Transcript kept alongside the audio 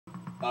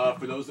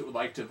For those that would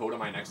like to vote on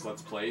my next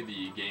Let's Play,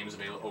 the games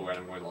available... Oh, right,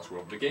 I'm going to Lost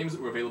World. The games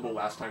that were available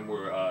last time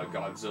were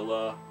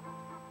Godzilla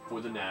for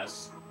the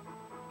NES,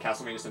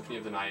 Castlevania Symphony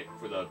of the Night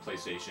for the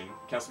PlayStation,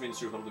 Castlevania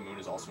Survival of the Moon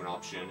is also an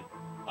option.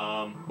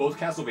 Both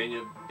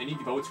Castlevania... Any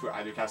votes for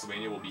either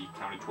Castlevania will be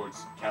counted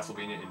towards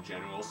Castlevania in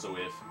general, so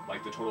if,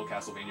 like, the total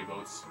Castlevania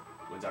votes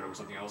wins out over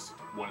something else,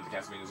 one of the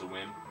Castlevanias will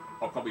win.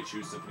 I'll probably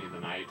choose Symphony of the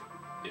Night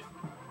if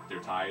they're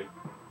tied.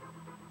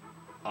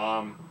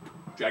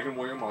 Dragon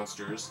Warrior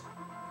Monsters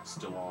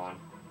still on.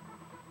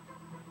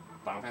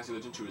 Final Fantasy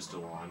Legend 2 is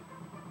still on.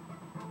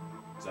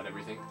 Is that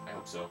everything? I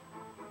hope so.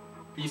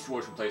 Beast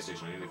Wars for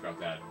PlayStation, I nearly forgot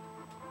that.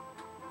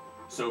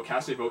 So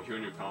cast a vote here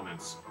in your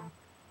comments.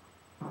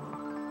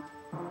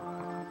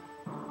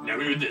 Now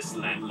hear this,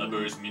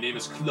 landlubbers. Me name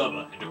is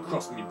Clubber, and to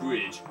cross me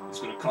bridge is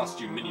gonna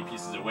cost you many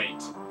pieces of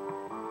weight.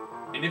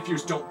 And if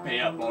yours don't pay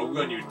up, I'll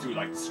run you through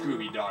like the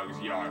Scooby Dog's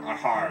yard.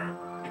 Ahar!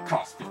 It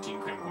costs 15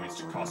 crim points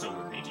to cross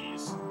over,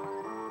 mateys.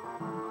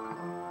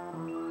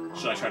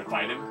 Should I try to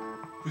fight him?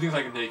 Who thinks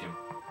I can take him?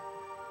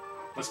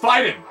 Let's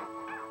fight him!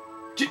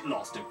 Get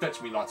lost and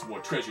fetch me lots more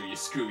treasure, you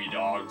Scooby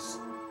Dogs.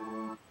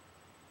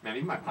 Man,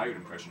 even my pirate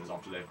impression is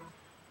off today.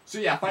 So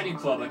yeah, fighting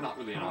Clubber, not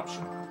really an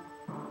option.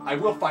 I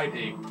will fight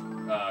a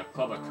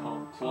Clubber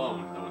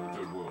clone, though, in the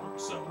Third World,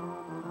 so...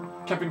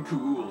 Captain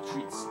Cool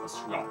treats us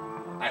rough.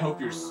 I hope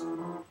your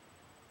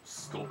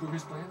sculptor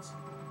his plans?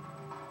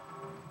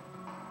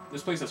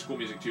 This place has cool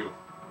music, too.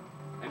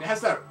 And it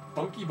has that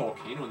funky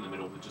volcano in the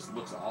middle that just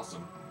looks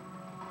awesome.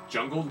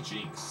 Jungle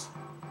Jinx.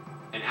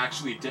 An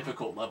actually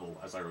difficult level,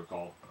 as I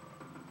recall.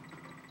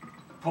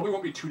 Probably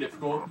won't be too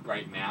difficult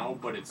right now,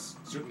 but it's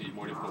certainly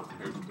more difficult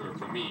compared to, or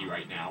for me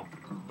right now.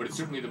 But it's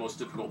certainly the most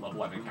difficult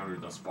level I've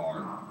encountered thus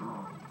far.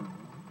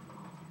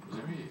 Is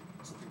there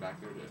something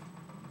back there to...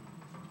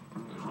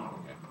 No, there's not,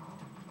 okay.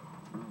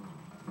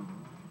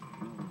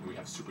 And we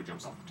have super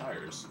jumps off the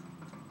tires.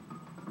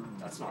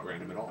 That's not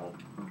random at all.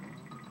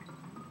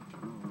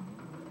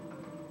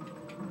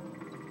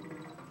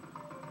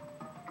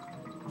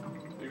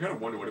 You kind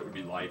of wonder what it would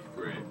be like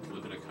for it to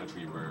live in a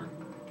country where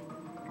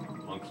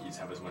monkeys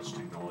have as much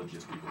technology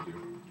as people do.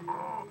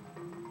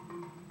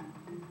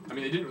 I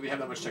mean, they didn't really have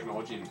that much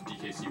technology in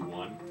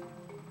DKC1.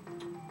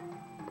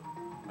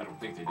 I don't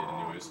think they did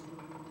anyways.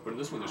 But in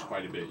this one, there's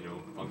quite a bit, you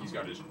know. Funky's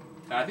got his...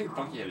 I think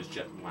Funky had his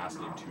jet last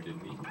name too,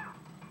 didn't he?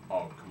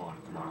 Oh, come on,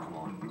 come on, come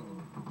on.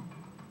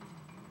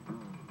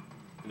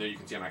 And there you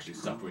can see I'm actually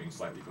suffering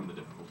slightly from the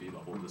difficulty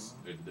level of this,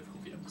 or the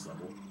difficulty of this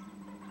level.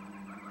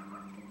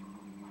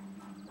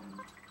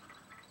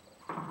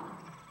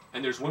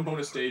 And there's one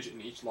bonus stage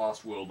in each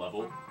Lost World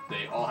level.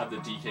 They all have the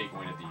DK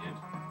coin at the end.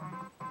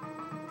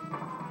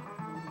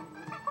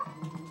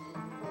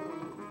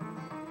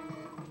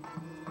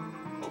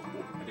 Oh,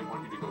 I didn't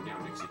want you to go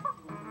down, Dixie.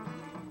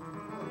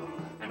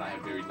 And I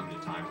have very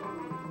limited time.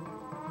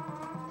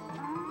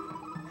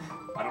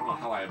 I don't know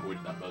how I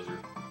avoided that buzzer.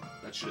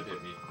 That should have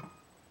hit me.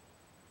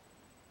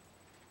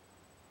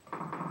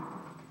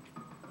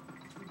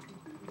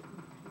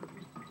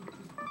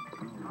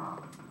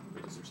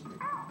 Wait, is there something?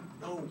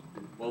 No!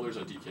 Well, there's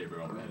a DK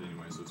barrel up ahead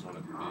anyway, so it's not a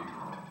big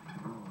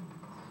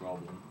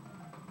problem.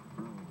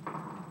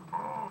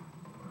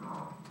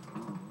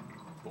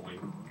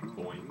 Boing,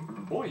 boing,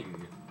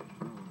 boing!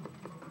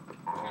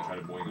 I was gonna try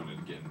to boing on it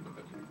again, but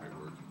that didn't quite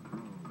work.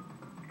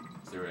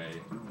 Is there a...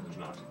 There's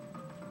not.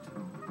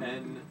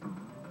 N.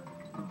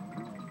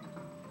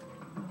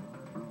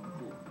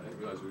 Ooh, I didn't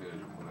realize we were gonna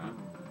jump on that.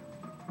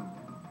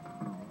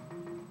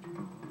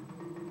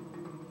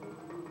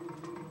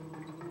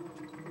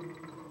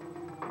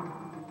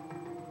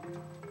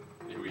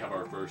 Here we have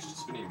our first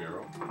spinning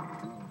barrel.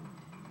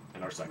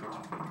 And our second.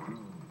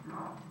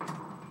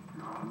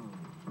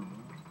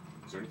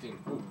 Is there anything...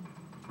 Oh.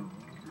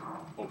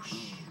 Oh,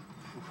 shh.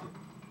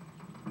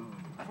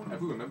 I don't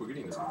ever remember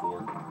getting this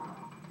before.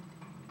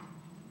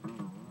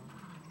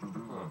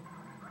 Huh.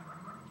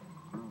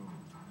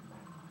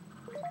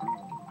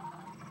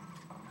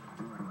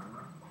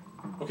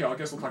 Okay, I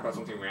guess we'll talk about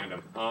something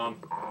random.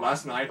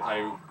 Last night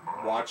I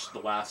watched the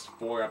last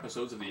 4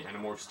 episodes of the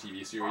Animorphs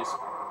TV series.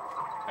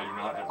 I do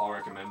not at all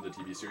recommend the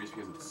TV series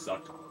because it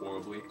sucked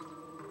horribly.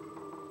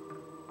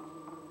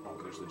 Oh,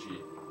 there's the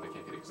G. I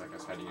can't get it because that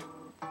guy's hiding it.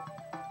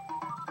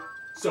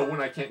 So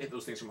when I can't hit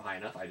those things from high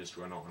enough, I just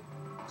run on.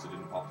 So it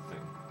didn't pop the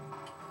thing.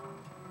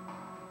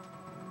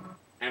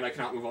 And I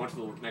cannot move on to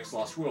the next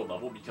Lost World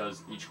level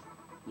because each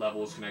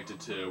level is connected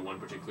to one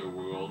particular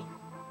world.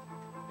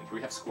 And here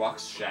we have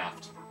Squawk's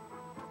Shaft.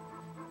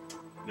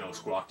 No,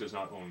 Squawk does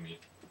not own me.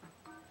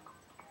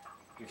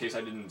 In case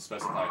I didn't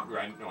specify, or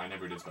I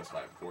never did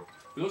specify it before.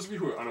 For those of you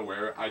who are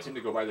unaware, I tend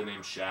to go by the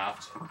name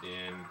Shaft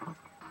in...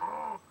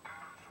 How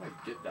do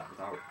I get that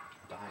without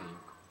dying?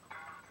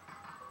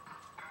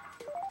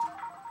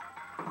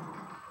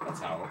 That's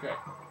how, okay.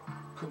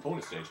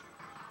 Bonus stage.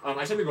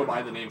 I tend to go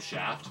by the name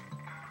Shaft.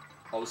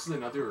 Oh, this is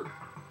another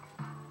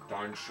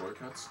darn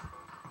shortcuts.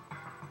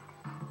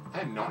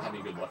 I am not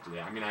having good luck today.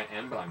 I mean, I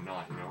am, but I'm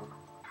not, you know?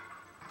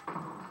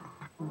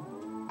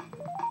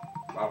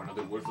 Wow,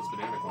 another worthless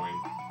banana coin.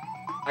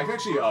 I can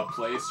actually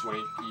play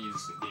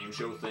Swanky's game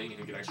show thing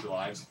and get extra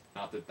lives.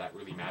 Not that that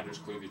really matters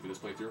clearly for this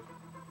playthrough.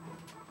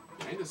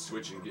 I need to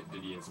switch and get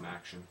Diddy in some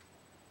action.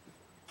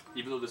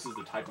 Even though this is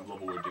the type of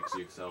level where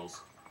Dixie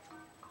excels.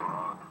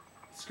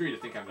 It's scary to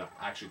think I'm not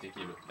actually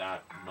thinking of it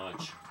that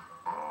much.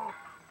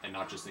 And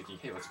not just thinking,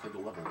 hey, let's play the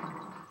level.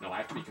 No, I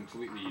have to be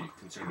completely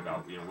concerned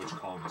about, you know, which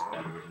column is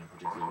better in a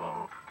particular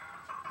level.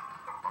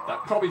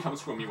 That probably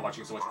comes from me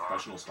watching so much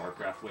professional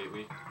StarCraft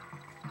lately.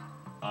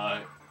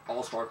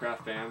 All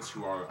StarCraft fans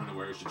who are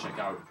unaware should check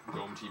out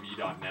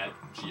gomtv.net,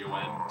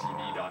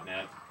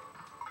 gontv.net.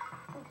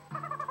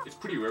 It's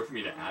pretty rare for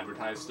me to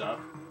advertise stuff,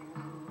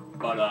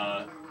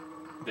 but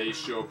they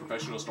show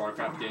professional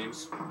StarCraft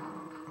games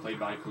played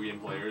by Korean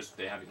players.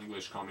 They have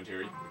English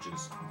commentary, which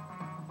is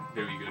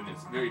very good, and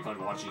it's very fun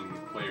watching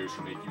players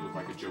who make you look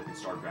like a joke in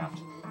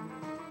StarCraft.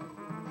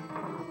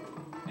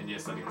 And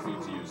yes, that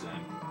includes you, Zen.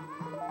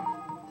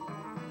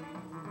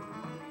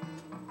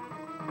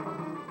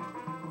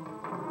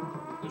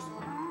 There's the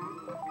point.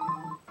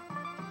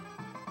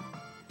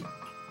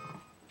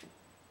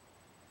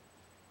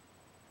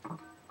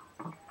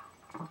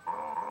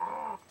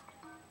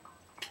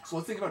 So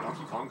let's think about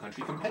Donkey Kong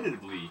Country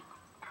competitively.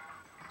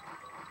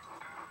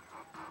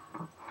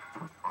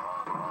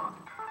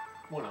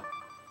 Wanna.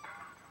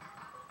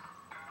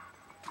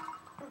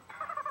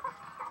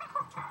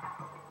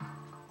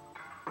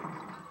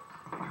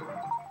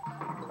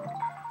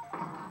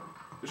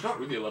 There's not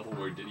really a level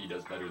where Diddy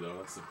does better though,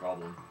 that's the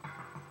problem.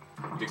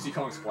 Dixie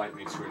Kong's flight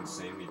makes her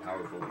insanely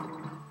powerful.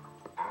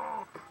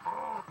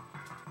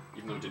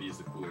 Even though Diddy is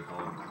the cooler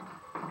Kong.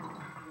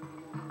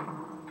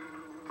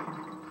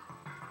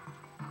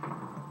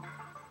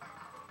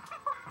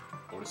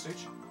 Bonus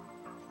stage?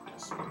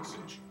 Yes, bonus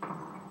stage.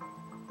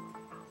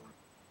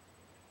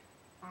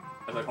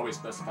 As I probably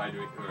specified,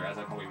 or as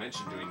I probably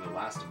mentioned during the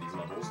last of these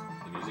levels,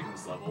 the music in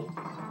this level,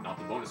 not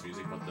the bonus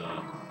music, but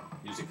the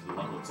music for the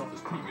level itself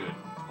is pretty good.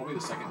 It's probably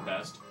the second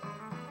best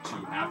to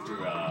after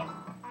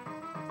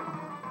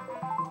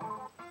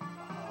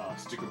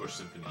Stickerbush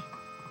Symphony.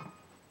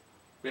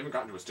 We haven't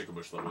gotten to a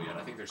Stickerbush level yet.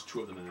 I think there's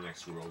 2 of them in the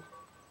next world.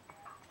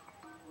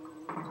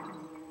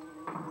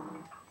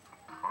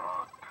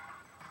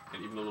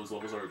 And even though those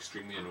levels are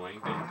extremely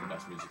annoying, they have the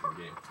best music in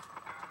the game.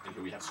 And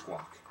here we have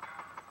Squawk.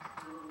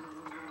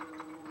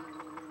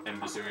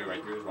 And this area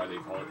right here is why they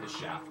call it his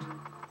shaft.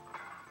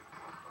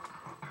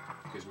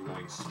 Because we're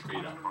going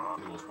straight up,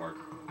 for the most part.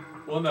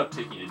 We'll end up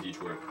taking a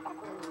detour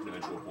at an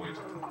eventual point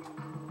for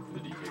the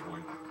DK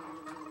coin.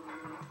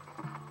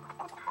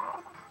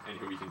 And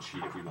here we can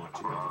cheat if we want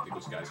to, and take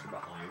those guys from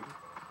behind.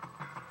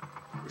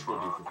 Which we'll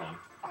do for fun.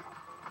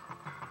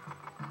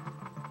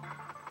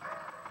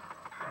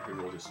 And here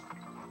we'll just...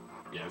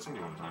 Yeah, it's only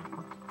one time.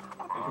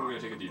 And here we're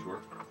going to take a detour.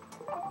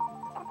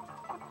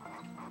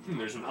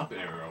 There's an up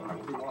arrow. I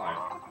wonder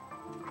why.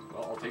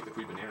 Well, I'll take the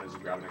free bananas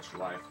and grab an extra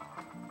life.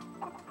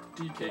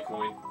 DK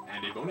coin,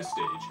 and a bonus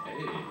stage.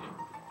 Hey!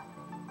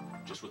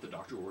 Just what the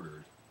doctor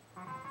ordered.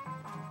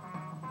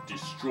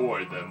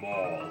 Destroy them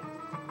all.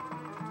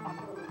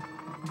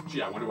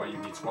 Gee, I wonder why you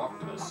need Squawk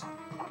for this.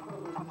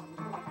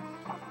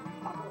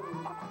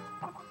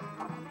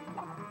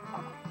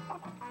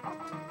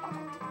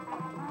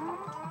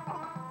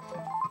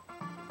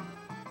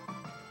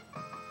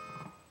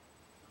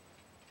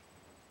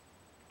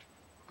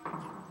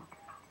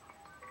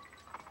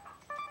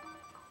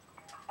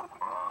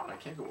 I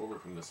can't go over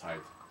from this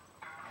height.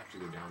 I have to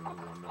go down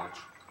another 1 notch.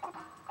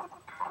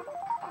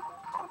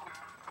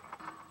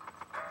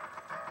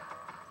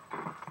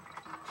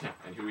 Yeah,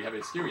 and here we have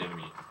a scary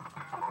enemy.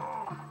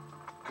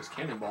 Because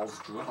cannonballs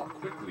drop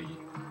quickly.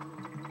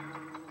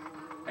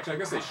 Actually, I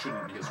guess they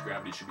shouldn't, because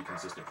gravity should be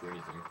consistent for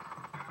anything.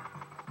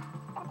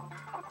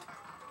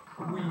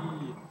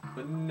 Whee!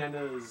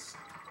 Bananas!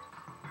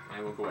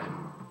 And we'll go ahead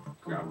and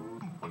grab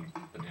 1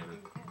 banana.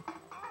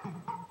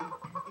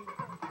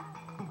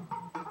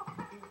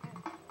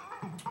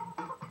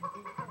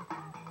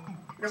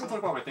 I guess I'll talk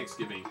about my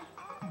Thanksgiving.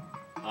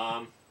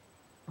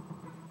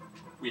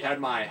 We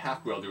had my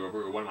half-brother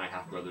over, or one of my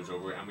half-brothers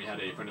over, and we had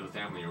a friend of the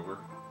family over.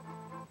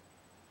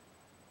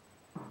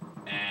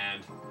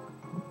 And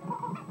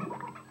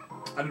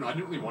I don't know, I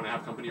didn't really want to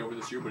have company over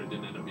this year, but it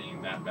didn't end up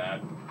being that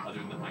bad, other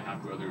than that my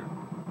half-brother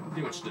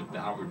pretty much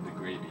devoured the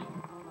gravy.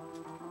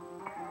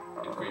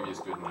 And gravy is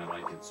good and I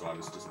like it, so I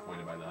was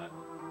disappointed by that.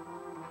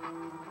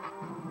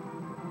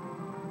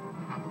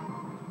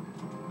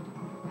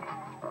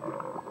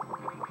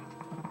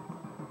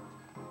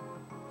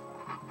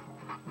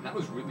 And that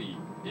was really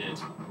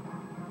it.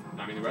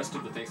 I mean, the rest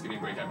of the Thanksgiving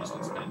break I've just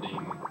been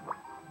spending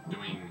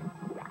doing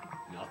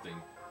nothing.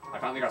 I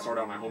finally got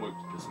started on my homework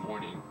this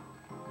morning.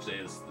 Today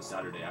is the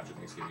Saturday after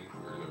Thanksgiving,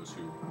 for those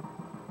who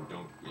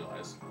don't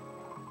realize.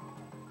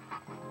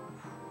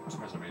 I'm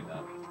surprised I made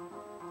that.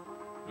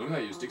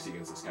 Normally I use Dixie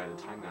against this guy to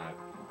time that.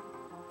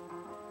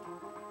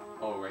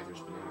 Oh, right, there's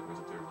banana coins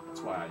up there.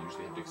 That's why I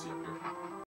usually have Dixie up here.